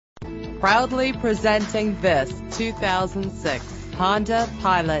Proudly presenting this 2006 Honda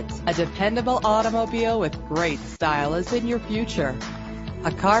Pilot. A dependable automobile with great style is in your future.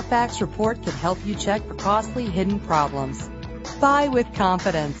 A Carfax report can help you check for costly hidden problems. Buy with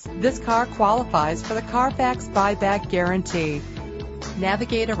confidence. This car qualifies for the Carfax buyback guarantee.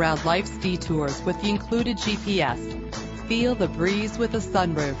 Navigate around life's detours with the included GPS. Feel the breeze with a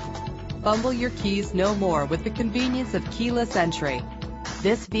sunroof. Fumble your keys no more with the convenience of keyless entry.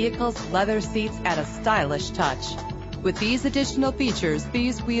 This vehicle's leather seats add a stylish touch. With these additional features,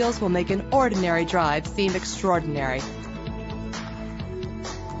 these wheels will make an ordinary drive seem extraordinary.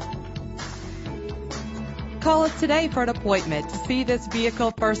 Call us today for an appointment to see this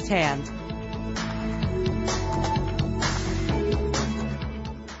vehicle firsthand.